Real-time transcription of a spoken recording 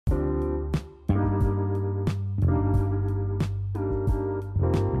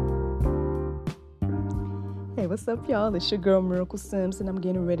what's up, y'all? It's your girl, Miracle Sims, and I'm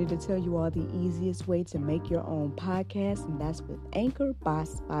getting ready to tell you all the easiest way to make your own podcast, and that's with Anchor by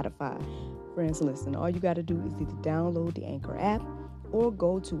Spotify. Friends, listen, all you got to do is either download the Anchor app or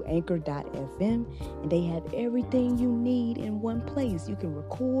go to anchor.fm, and they have everything you need in one place. You can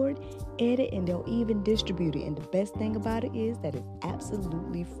record, edit, and they'll even distribute it. And the best thing about it is that it's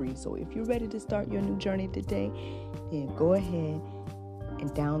absolutely free. So if you're ready to start your new journey today, then go ahead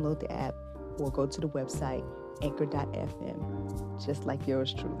and download the app or go to the website anchor.fm, just like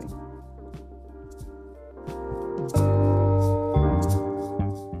yours truly.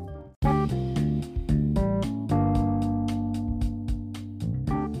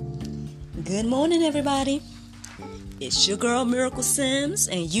 Good morning, everybody. It's your girl, Miracle Sims,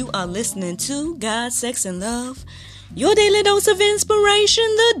 and you are listening to God, Sex, and Love, your daily dose of inspiration,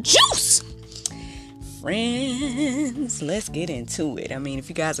 the juice. Friends, let's get into it. I mean, if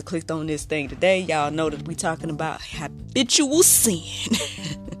you guys have clicked on this thing today, y'all know that we're talking about habitual sin.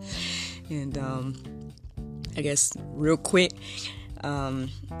 And I guess real quick,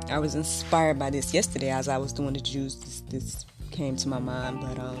 I was inspired by this yesterday as I was doing the juice. This came to my mind,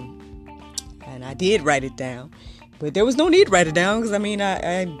 but and I did write it down, but there was no need to write it down because I mean,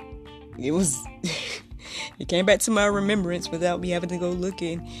 it was it came back to my remembrance without me having to go look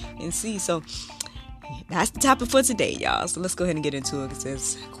and see. So that's the topic for today, y'all. So let's go ahead and get into it because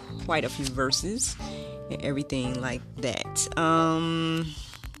there's quite a few verses and everything like that.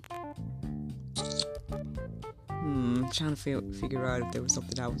 Trying to figure out if there was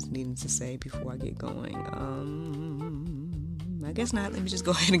something I was needing to say before I get going. I guess not. Let me just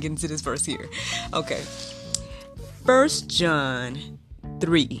go ahead and get into this verse here. Okay. 1 John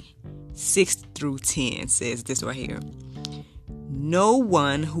 3:6-10 says this right here. No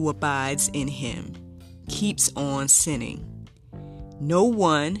one who abides in him keeps on sinning. No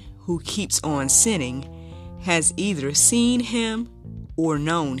one who keeps on sinning has either seen him or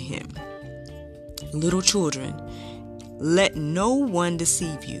known him. Little children, let no one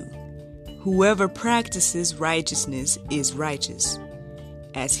deceive you. Whoever practices righteousness is righteous,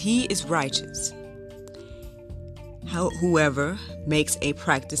 as he is righteous. Whoever makes a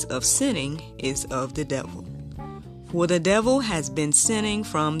practice of sinning is of the devil, for the devil has been sinning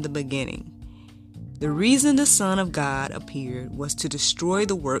from the beginning. The reason the Son of God appeared was to destroy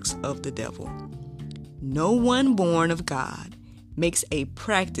the works of the devil. No one born of God makes a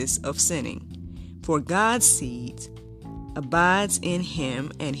practice of sinning, for God's seed abides in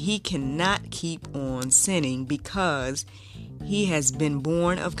him, and he cannot keep on sinning because he has been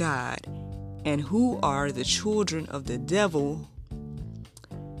born of God. And who are the children of the devil?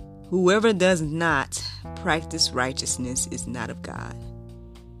 Whoever does not practice righteousness is not of God,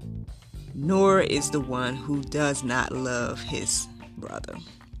 nor is the one who does not love his brother.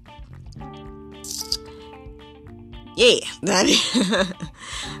 Yeah, that's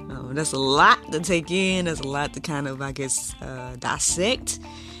a lot to take in. That's a lot to kind of, I guess, dissect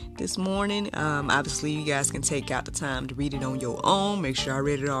this morning. Obviously, you guys can take out the time to read it on your own. Make sure I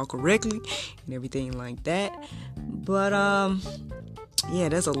read it all correctly and everything like that. But, yeah,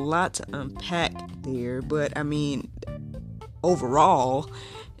 there's a lot to unpack there. But, I mean, overall,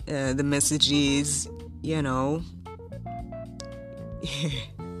 the message is, you know,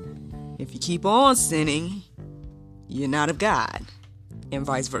 if you keep on sinning, you're not of God, and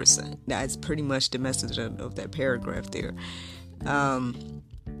vice versa. That's pretty much the message of that paragraph there. And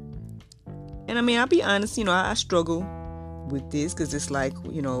I mean, I'll be honest, you know, I struggle with this because it's like,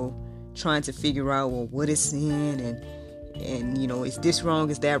 you know, trying to figure out, well, what is sin and you know, is this wrong,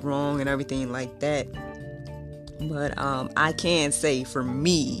 is that wrong, and everything like that. But I can say for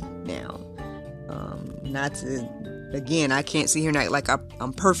me now, not to, again, I can't sit here and act like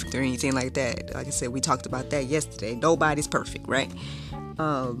I'm perfect or anything like that. Like I said, we talked about that yesterday. Nobody's perfect, right?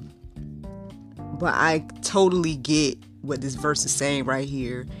 But I totally get what this verse is saying right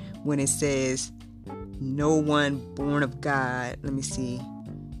here when it says, no one born of God. Let me see.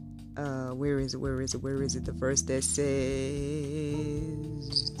 Where is it? The verse that says,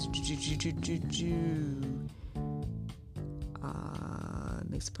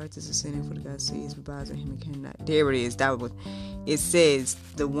 makes practice of sinning, for the God sees, abides in him and cannot. There it is. That one. It says,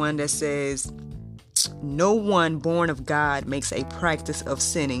 the one that says, no one born of God makes a practice of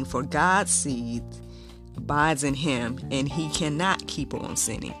sinning, for God's seed abides in him and he cannot keep on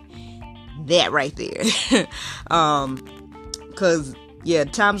sinning. That right there. Because yeah,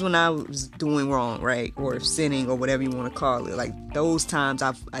 times when I was doing wrong, right, or sinning or whatever you want to call it, like those times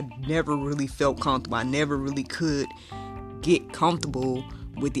I never really felt comfortable. I never really could get comfortable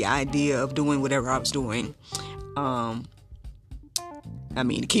with the idea of doing whatever I was doing. I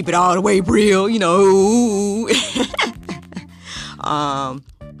mean, to keep it all the way real, you know.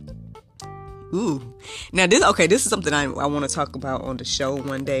 Now this is something I want to talk about on the show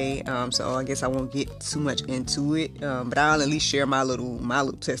one day. So I guess I won't get too much into it. But I'll at least share my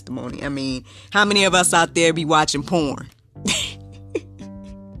little testimony. I mean, how many of us out there be watching porn?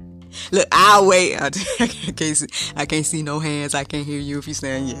 Look, I'll wait. I can't see no hands. I can't hear you if you're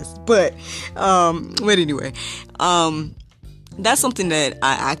saying yes. But anyway, that's something that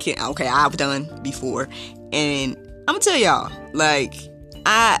I can't. Okay, I've done before, and I'm gonna tell y'all, like,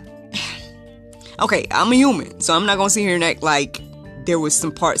 I'm a human, so I'm not gonna sit here and act like there was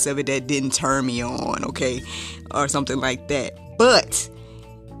some parts of it that didn't turn me on, okay, or something like that. But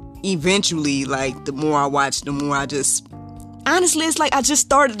eventually, like, the more I watch, the more I just, honestly, it's like I just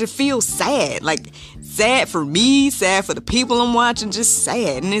started to feel sad. Like, sad for me, sad for the people I'm watching, just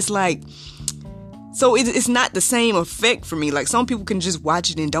sad. And it's like, so it's not the same effect for me. Like, some people can just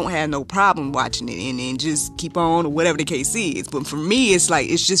watch it and don't have no problem watching it and just keep on, or whatever the case is. But for me, it's like,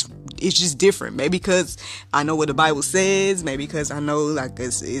 it's just different. Maybe because I know what the Bible says. Maybe because I know, like,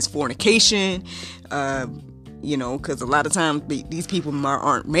 it's fornication. You know, because a lot of times these people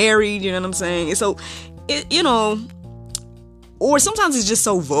aren't married. You know what I'm saying? And so, you know, or sometimes it's just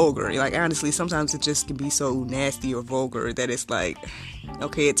so vulgar. Like, honestly, sometimes it just can be so nasty or vulgar that it's like,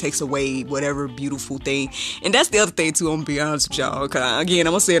 okay, it takes away whatever beautiful thing. And that's the other thing too, I'm gonna be honest with y'all. Again,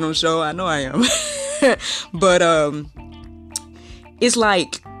 I'm gonna say it on the show. I know I am. But it's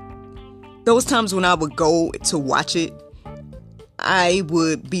like those times when I would go to watch it, I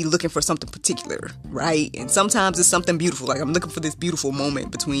would be looking for something particular, right? And sometimes it's something beautiful. Like, I'm looking for this beautiful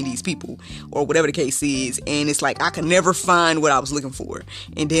moment between these people, or whatever the case is. And it's like, I can never find what I was looking for.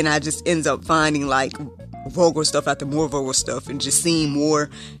 And then I just ends up finding, like, vulgar stuff after more vulgar stuff, and just seeing more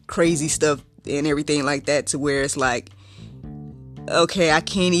crazy stuff and everything like that, to where it's like, okay, I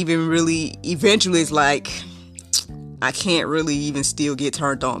can't even really, eventually it's like, I can't really even still get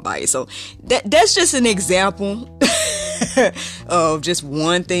turned on by it. So that's just an example of just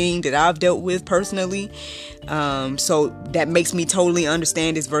one thing that I've dealt with personally. So that makes me totally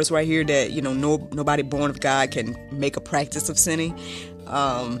understand this verse right here, that, you know, nobody born of God can make a practice of sinning.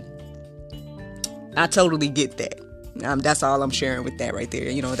 I totally get that. That's all I'm sharing with that right there.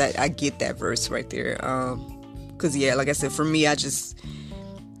 You know, that I get that verse right there. Cause yeah, like I said, for me, I just,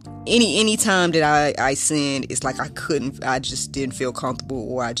 any time that I sinned, it's like I just didn't feel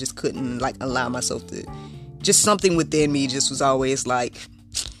comfortable, or I just couldn't, like, allow myself to, just something within me just was always like,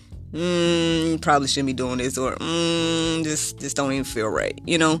 probably shouldn't be doing this, or this don't even feel right,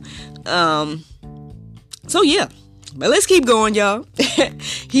 you know? So yeah, but let's keep going, y'all.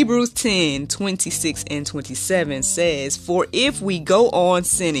 Hebrews 10:26 and 27 says, "For if we go on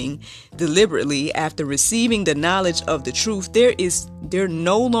sinning deliberately after receiving the knowledge of the truth, there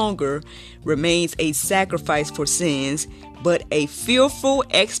no longer remains a sacrifice for sins, but a fearful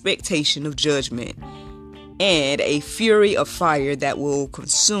expectation of judgment, and a fury of fire that will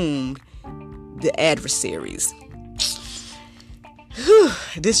consume the adversaries."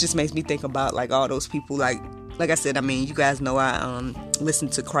 This just makes me think about, like, all those people, like I said, I mean, you guys know I listen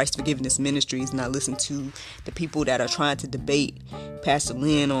to Christ Forgiveness Ministries, and I listen to the people that are trying to debate Pastor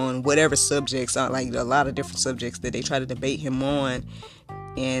Lynn on whatever subjects, like a lot of different subjects that they try to debate him on.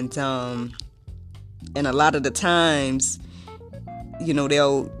 And a lot of the times, you know,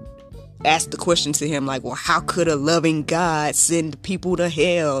 they'll ask the question to him, like, well, how could a loving God send people to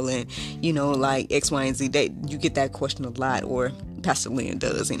hell? And, you know, like X, Y, and Z. You get that question a lot, or Pastor Lynn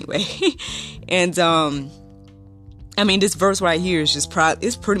does anyway. And I mean, this verse right here is just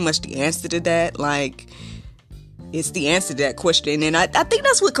it's pretty much the answer to that. Like, it's the answer to that question. And I think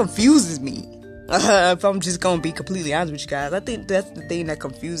that's what confuses me. If I'm just going to be completely honest with you guys, I think that's the thing that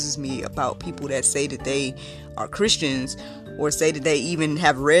confuses me about people that say that they are Christians, or say that they even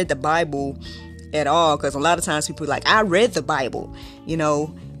have read the Bible at all. Because a lot of times people are like, I read the Bible, you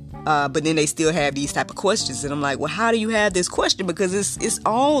know, but then they still have these type of questions. And I'm like, well, how do you have this question? Because it's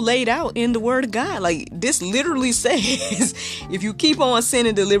all laid out in the Word of God. Like, this literally says, if you keep on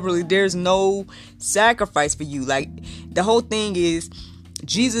sinning deliberately, there's no sacrifice for you. Like, the whole thing is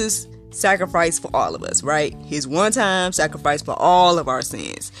Jesus sacrificed for all of us, right? His one-time sacrifice for all of our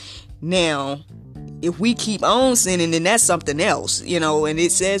sins. Now, if we keep on sinning, then that's something else, you know. And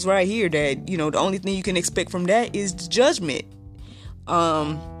it says right here that, you know, the only thing you can expect from that is judgment.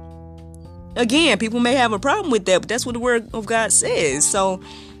 Again, people may have a problem with that, but that's what the Word of God says. So,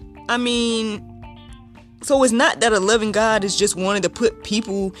 I mean, so it's not that a loving God is just wanting to put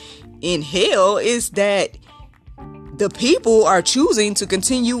people in hell. It's that the people are choosing to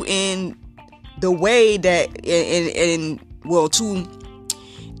continue in the way that, to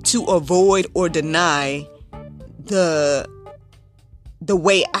to avoid or deny the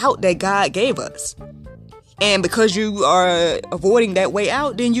way out that God gave us. And because you are avoiding that way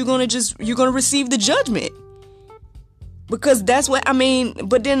out, then you're going to receive the judgment. Because that's what,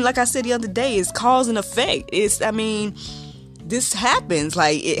 but then, like I said the other day, it's cause and effect. This happens.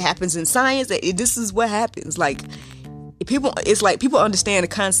 Like, it happens in science. This is what happens. Like, people understand the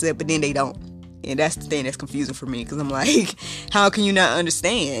concept, but then they don't. And that's the thing that's confusing for me, because I'm like, how can you not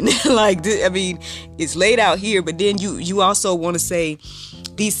understand? It's laid out here, but then you also want to say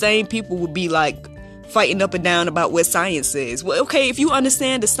these same people would be like fighting up and down about what science says. Well, okay, if you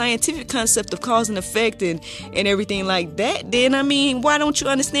understand the scientific concept of cause and effect and everything like that, then why don't you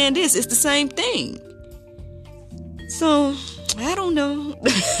understand this? It's the same thing. So, I don't know.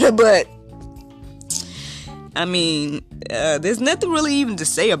 But there's nothing really even to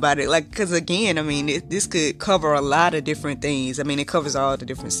say about it. Like, because again, this could cover a lot of different things. It covers all the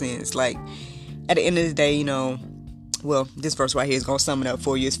different sins. Like, at the end of the day, this verse right here is going to sum it up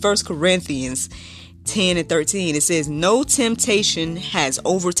for you. It's 1 Corinthians 10 and 13. It says, no temptation has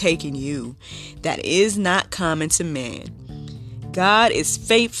overtaken you that is not common to man. God is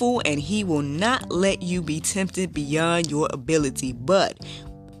faithful, and he will not let you be tempted beyond your ability. But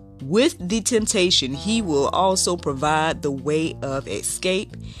with the temptation, he will also provide the way of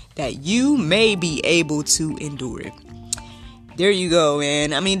escape that you may be able to endure it. There you go,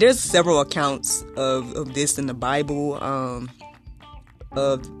 man. There's several accounts of this in the Bible,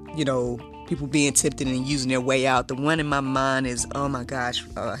 of, people being tempted and using their way out. The one in my mind is, oh my gosh,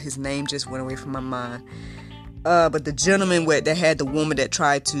 his name just went away from my mind. But the gentleman that had the woman that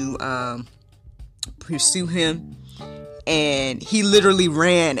tried to pursue him, and he literally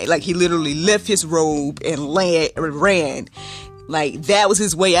ran, like he literally left his robe and ran. Like, that was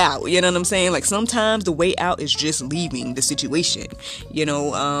his way out. You know what I'm saying? Like, sometimes the way out is just leaving the situation.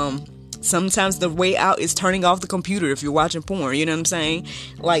 Sometimes the way out is turning off the computer if you're watching porn. You know what I'm saying?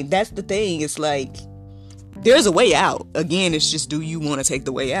 Like, that's the thing. It's like, there's a way out. Again, it's just, do you want to take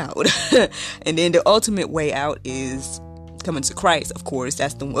the way out? And then the ultimate way out is coming to Christ, of course.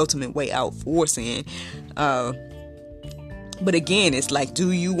 That's the ultimate way out for sin. But again, it's like,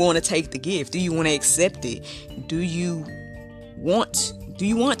 do you want to take the gift? Do you want to accept it? Do you want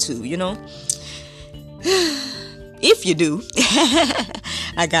to, If you do,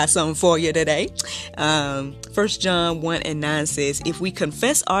 I got something for you today. 1 John 1 and 9 says, if we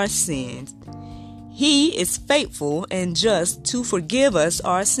confess our sins, he is faithful and just to forgive us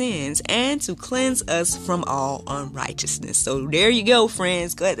our sins and to cleanse us from all unrighteousness. So there you go,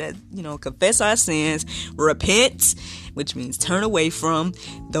 friends. Go ahead, confess our sins, repent, which means turn away from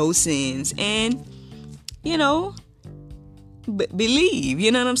those sins, and, believe.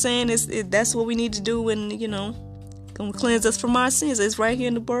 You know what I'm saying? That's what we need to do, and, gonna cleanse us from our sins. It's right here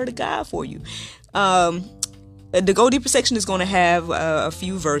in the Word of God for you. The Go Deeper section is going to have a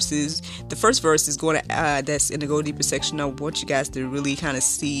few verses. The first verse is going to that's in the Go Deeper section. I want you guys to really kind of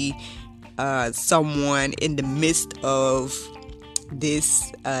see someone in the midst of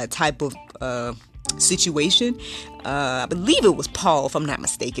this type of situation. I believe it was Paul, if I'm not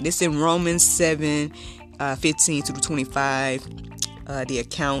mistaken. It's in Romans 7, 15 through 25. The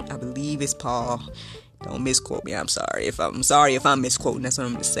account, I believe, is Paul. Don't misquote me. I'm sorry if I'm misquoting. That's what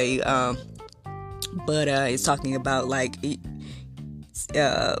I'm going to say. But it's talking about like doing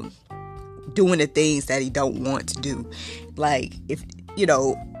the things that he don't want to do. Like, if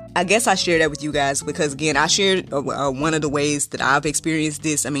I guess I share that with you guys because, again, I shared one of the ways that I've experienced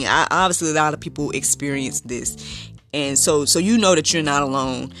this. Obviously a lot of people experience this, and so you know that you're not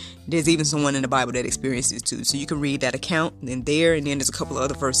alone. There's even someone in the Bible that experiences it too. So you can read that account and then there's a couple of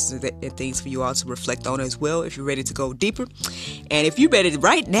other verses and things for you all to reflect on as well if you're ready to go deeper. And if you're ready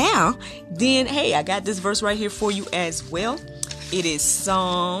right now, then hey, I got this verse right here for you as well. It is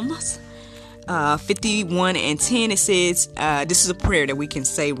Psalms 51 and 10. It says, this is a prayer that we can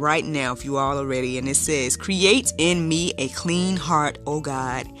say right now if you all are ready. And it says, create in me a clean heart, O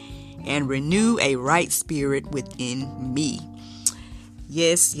God, and renew a right spirit within me.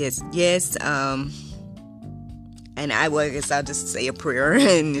 Yes. And I guess I'll just say a prayer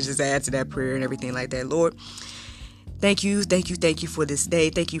and just add to that prayer and everything like that. Lord, thank you for this day.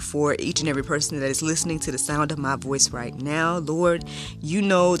 Thank you for each and every person that is listening to the sound of my voice right now. Lord, you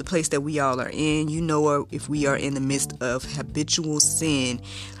know the place that we all are in. You know if we are in the midst of habitual sin.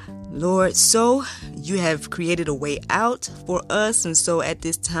 Lord, so you have created a way out for us. And so at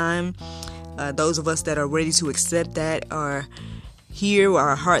this time, those of us that are ready to accept that are here,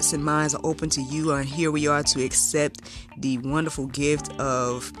 our hearts and minds are open to you, and here we are to accept the wonderful gift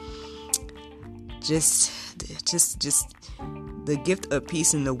of just the gift of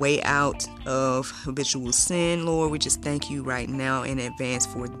peace and the way out of habitual sin. Lord, we just thank you right now in advance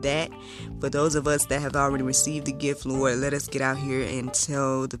for that. For those of us that have already received the gift, Lord, let us get out here and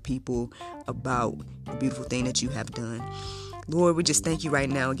tell the people about the beautiful thing that you have done. Lord, we just thank you right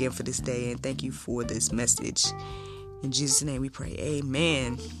now again for this day, and thank you for this message. In Jesus' name we pray.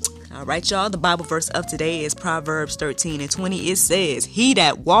 Amen. All right, y'all. The Bible verse of today is Proverbs 13:20. It says, "He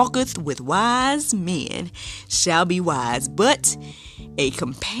that walketh with wise men shall be wise, but a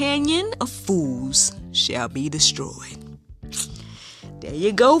companion of fools shall be destroyed." There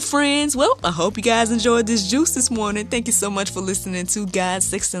you go, friends. Well, I hope you guys enjoyed this juice this morning. Thank you so much for listening to God,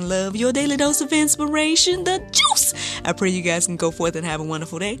 Sex, and Love, your daily dose of inspiration, the juice. I pray you guys can go forth and have a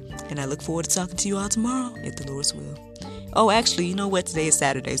wonderful day, and I look forward to talking to you all tomorrow, if the Lord's will. Oh, actually, you know what? Today is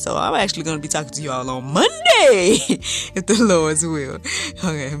Saturday, so I'm actually going to be talking to you all on Monday, if the Lord's will.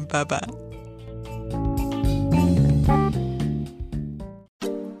 Okay, bye-bye.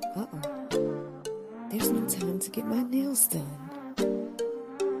 There's no time to get my nails done.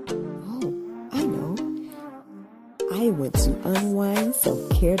 Oh, I know. I went to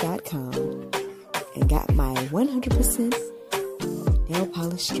unwindselfcare.com and got my 100% nail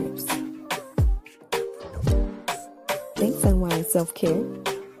polish strips. Thanks, Unwind Self-Care.